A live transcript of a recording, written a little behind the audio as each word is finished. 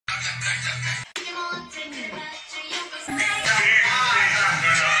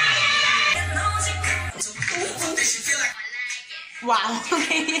Wow.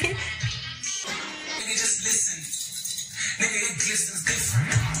 Okay.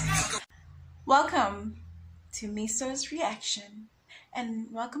 Welcome to Miso's reaction,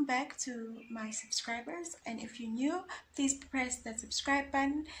 and welcome back to my subscribers. And if you're new, please press that subscribe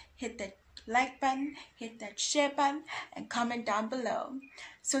button, hit that like button, hit that share button, and comment down below.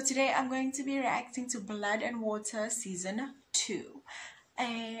 So today I'm going to be reacting to Blood and Water season 2.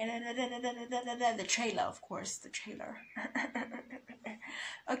 And the trailer, of course, the trailer.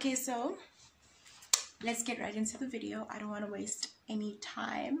 Okay, so let's get right into the video. I don't want to waste any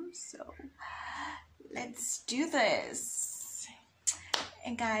time, so let's do this.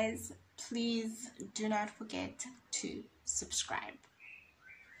 And guys, please do not forget to subscribe.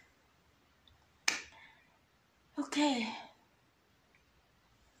 Okay,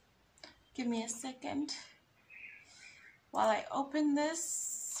 give me a second while I open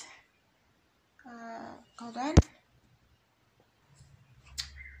this. Hold on.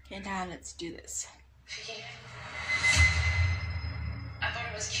 Okay, now let's do this. I thought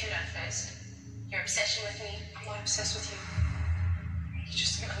it was cute at first. Your obsession with me. I'm not obsessed with you. You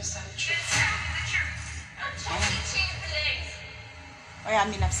just don't understand the truth. Oh yeah, I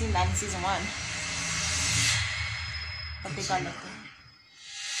mean, I've seen that in season 1. But they got nothing.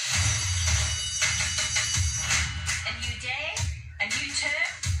 A new day, a new term.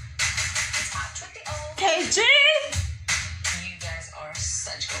 It's out with the old. KG! You guys are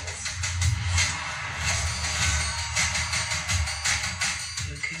such goals.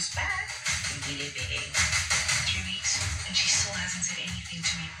 Look who's back. Billy Billy. 3 weeks, and she still hasn't said anything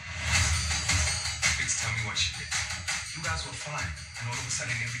to me. Please tell me what she did. You guys were fine, and all of a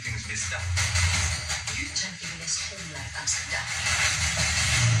sudden everything is messed up. You've turned this whole life upside down.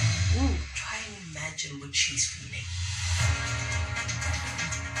 Ooh. Try and imagine what she's feeling.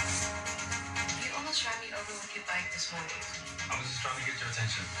 You almost ran me over with your bike this morning. I was just trying to get your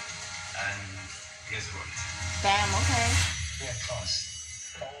attention, and guess what? Damn, okay. Yeah,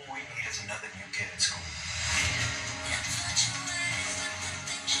 class. All we need is another new kid in school.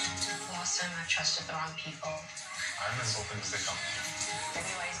 Last time I trusted the wrong people. I'm as open as they come.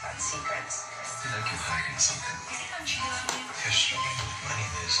 Everybody's got secrets. I feel like you're hiding something. I think I'm cheating on you. If you're struggling with money,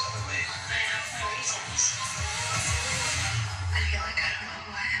 there's other ways. I have my reasons. I feel like I don't know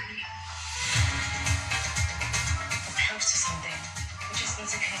who I am anymore. We're close to something. We just need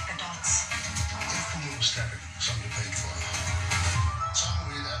to connect the dots. If we were stabbing, somebody paid for it.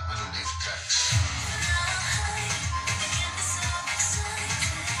 Somebody that middle left tracks.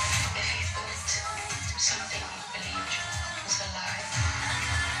 If you thought something you believed was a lie,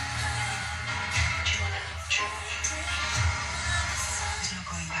 do you want to know the truth? There's no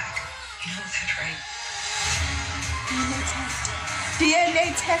going back. You know that, right? DNA test.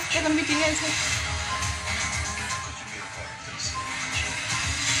 DNA test. They're gonna be DNA test. Could you be a part of this?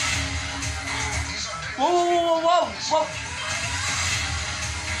 Whoa, whoa, whoa, whoa, whoa.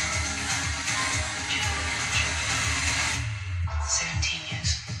 17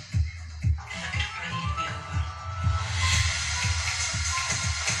 years. And look at finally to be over.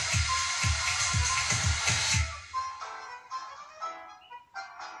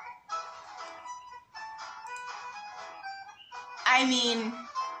 I mean,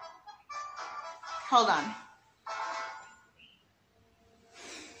 hold on.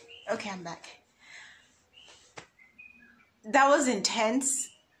 Okay, I'm back. That was intense.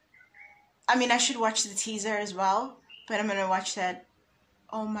 I mean, I should watch the teaser as well, but I'm gonna watch that.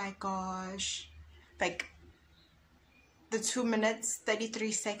 Oh my gosh. Like, the 2 minutes,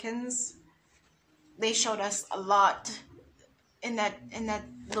 33 seconds, they showed us a lot in that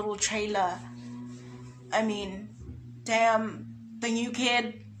little trailer. I mean, damn, the new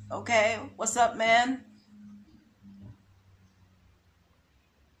kid, okay, what's up, man?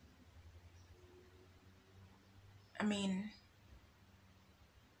 I mean,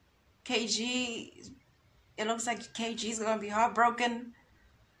 KG, it looks like KG's gonna be heartbroken.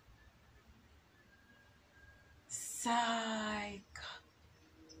 Psych.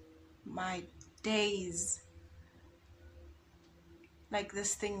 My days. Like,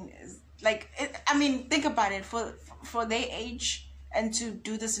 this thing is like, I mean, think about it, for their age and to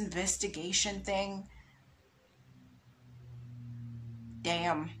do this investigation thing.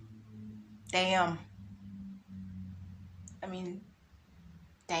 Damn. I mean,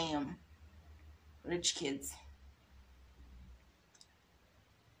 damn. Rich kids.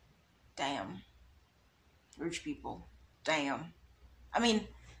 Damn. Rich people. Damn. I mean,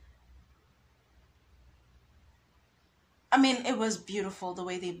 I mean, it was beautiful the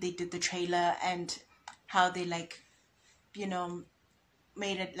way they did the trailer and how they like, you know,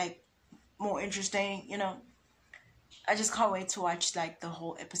 made it like more interesting. You know, I just can't wait to watch like the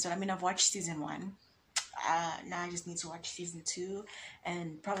whole episode. I mean, I've watched season one. Now I just need to watch season two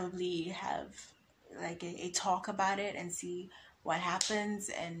and probably have like a talk about it and see what happens.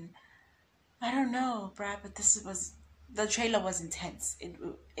 And I don't know, bruh, but this was the trailer was intense.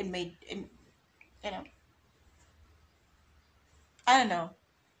 It made it, you know, I don't know,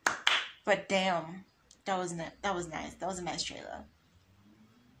 but damn, that was nice. That was a nice trailer.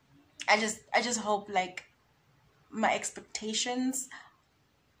 I just hope like my expectations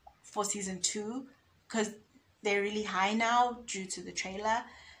for season two, because they're really high now due to the trailer.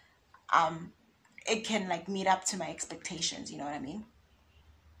 Um, it can like meet up to my expectations. You know what I mean?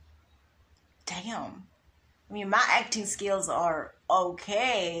 Damn. I mean, my acting skills are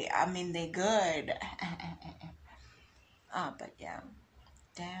okay. I mean, they're good. But yeah,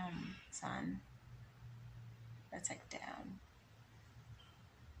 damn, son. That's like damn.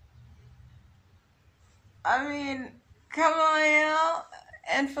 I mean, come on, y'all.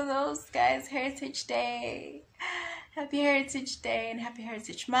 And for those guys, Heritage Day. Happy Heritage Day and Happy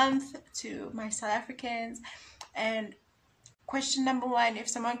Heritage Month to my South Africans. And question number one, if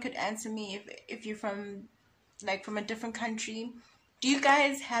someone could answer me, if you're from like from a different country, do you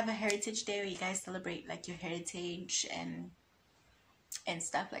guys have a Heritage Day where you guys celebrate like your heritage and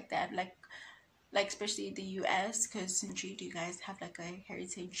stuff like that? Like especially the US, because do you guys have like a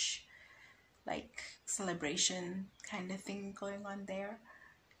heritage like celebration kind of thing going on there?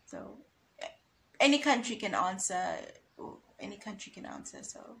 So any country can answer. Any country can answer.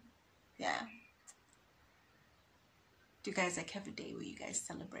 So yeah, do you guys like have a day where you guys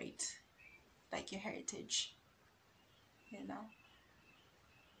celebrate like your heritage? You know,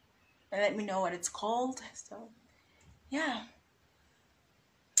 and let me know what it's called. So yeah,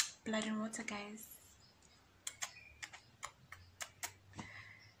 blood and water, guys.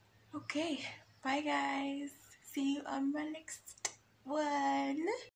 Okay, bye guys. See you on my next one.